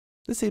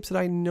This ape said,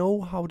 I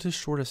know how to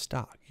short a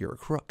stock. You're a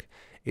crook.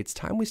 It's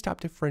time we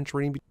stop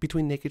differentiating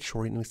between naked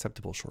shorting and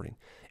acceptable shorting.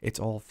 It's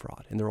all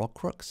fraud, and they're all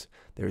crooks.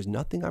 There's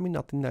nothing,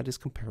 nothing that is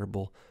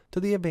comparable to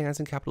the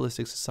advanced and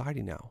capitalistic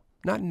society now.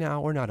 Not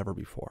now or not ever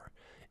before.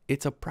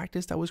 It's a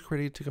practice that was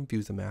created to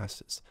confuse the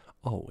masses.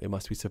 Oh, it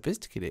must be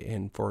sophisticated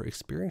and for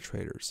experienced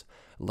traders,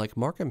 like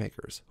market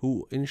makers,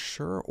 who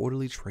ensure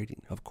orderly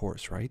trading, of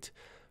course, right?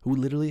 Who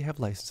literally have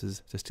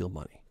licenses to steal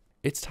money.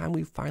 It's time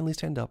we finally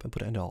stand up and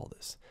put an end to all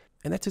this.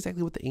 And that's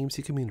exactly what the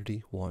AMC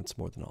community wants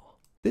more than all.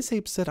 This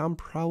ape said, I'm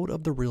proud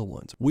of the real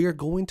ones. We are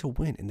going to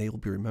win and they will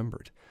be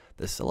remembered.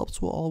 The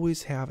sell-ups will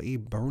always have a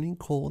burning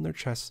coal in their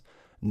chests,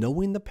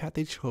 knowing the path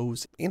they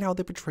chose and how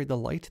they portrayed the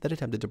light that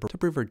attempted to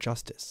pervert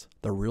justice.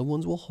 The real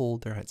ones will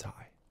hold their heads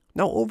high.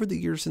 Now, over the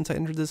years since I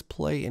entered this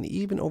play, and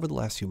even over the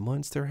last few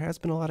months, there has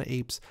been a lot of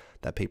apes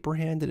that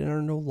paper-handed and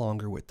are no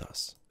longer with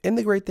us. And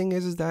the great thing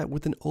is that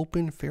with an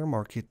open, fair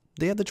market,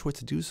 they have the choice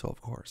to do so,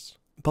 of course.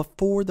 But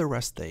for the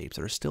rest of the apes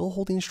that are still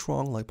holding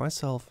strong like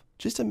myself,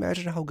 just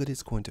imagine how good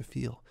it's going to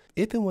feel,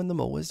 if and when the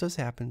MOAs does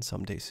happen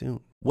someday soon.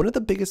 One of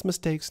the biggest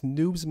mistakes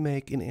noobs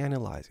make in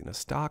analyzing a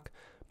stock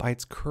by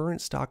its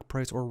current stock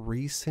price or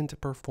recent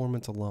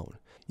performance alone.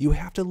 You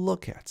have to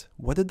look at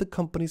whether the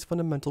company's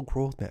fundamental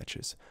growth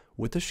matches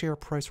with the share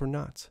price or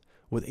not.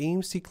 With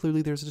AMC,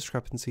 clearly there's a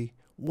discrepancy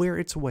where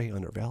it's way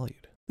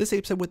undervalued. This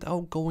ape said,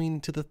 without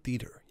going to the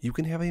theater, you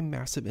can have a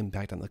massive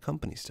impact on the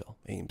company still,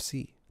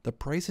 AMC. The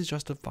price is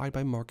justified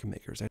by market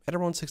makers at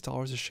around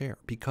 $6 a share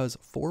because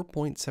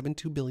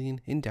 $4.72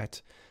 billion in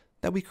debt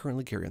that we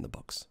currently carry on the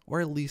books, or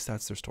at least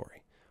that's their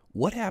story.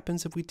 What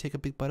happens if we take a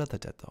big bite of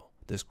that debt though,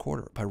 this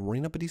quarter, by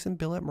running up a decent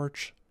bill at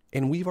merch?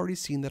 And we've already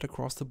seen that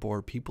across the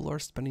board, people are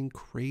spending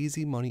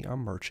crazy money on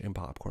merch and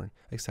popcorn,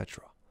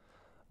 etc.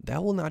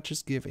 That will not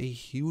just give a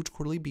huge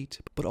quarterly beat,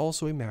 but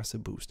also a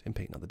massive boost in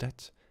paying on the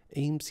debt.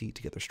 AMC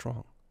together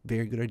strong.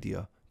 Very good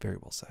idea, very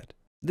well said.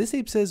 This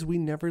ape says, we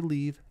never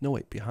leave no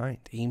ape behind.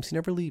 AMC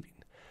never leaving.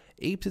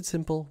 Apes, it's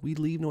simple, we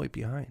leave no ape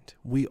behind.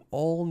 We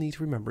all need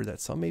to remember that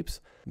some apes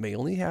may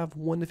only have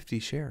 1 to 50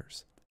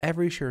 shares.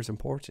 Every share is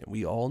important.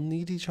 We all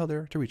need each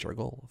other to reach our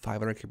goal.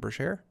 500K per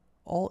share,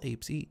 all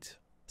apes eat.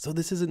 So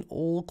this is an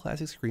old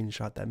classic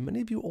screenshot that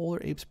many of you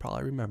older apes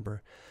probably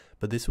remember,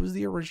 but this was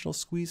the original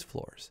squeeze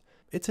floors.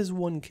 It says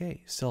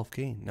 1K,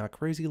 self-gain, not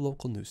crazy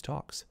local news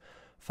talks.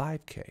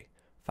 5K,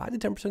 5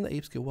 to 10% of the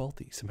apes get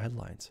wealthy, some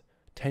headlines.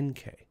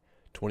 10K,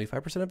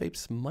 25% of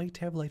apes might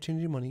have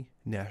life-changing money,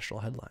 national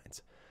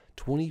headlines.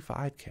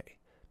 25K,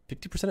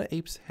 50% of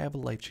apes have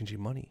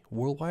life-changing money,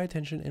 worldwide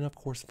attention, and of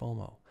course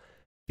FOMO.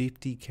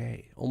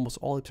 50K, almost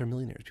all apes are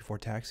millionaires before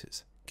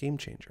taxes, game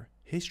changer,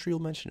 history will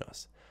mention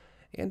us.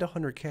 And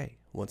 100K,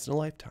 once in a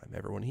lifetime,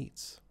 everyone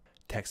eats.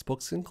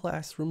 Textbooks and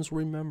classrooms will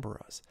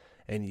remember us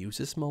and use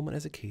this moment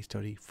as a case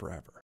study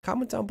forever.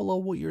 Comment down below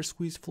what your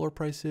squeeze floor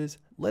price is.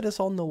 Let us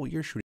all know what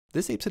you're shooting.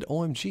 This ape said,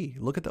 OMG,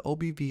 look at the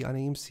OBV on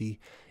AMC.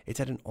 It's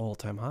at an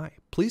all-time high.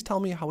 Please tell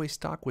me how a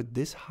stock with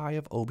this high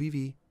of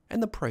OBV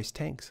and the price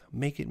tanks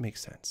make it make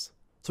sense.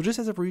 So just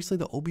as of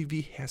recently, the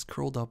OBV has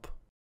curled up,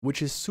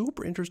 which is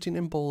super interesting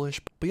and bullish,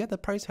 but yet the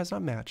price has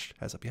not matched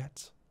as of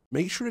yet.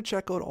 Make sure to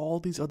check out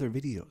all these other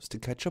videos to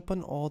catch up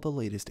on all the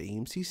latest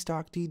AMC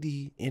stock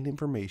DD and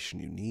information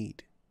you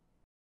need.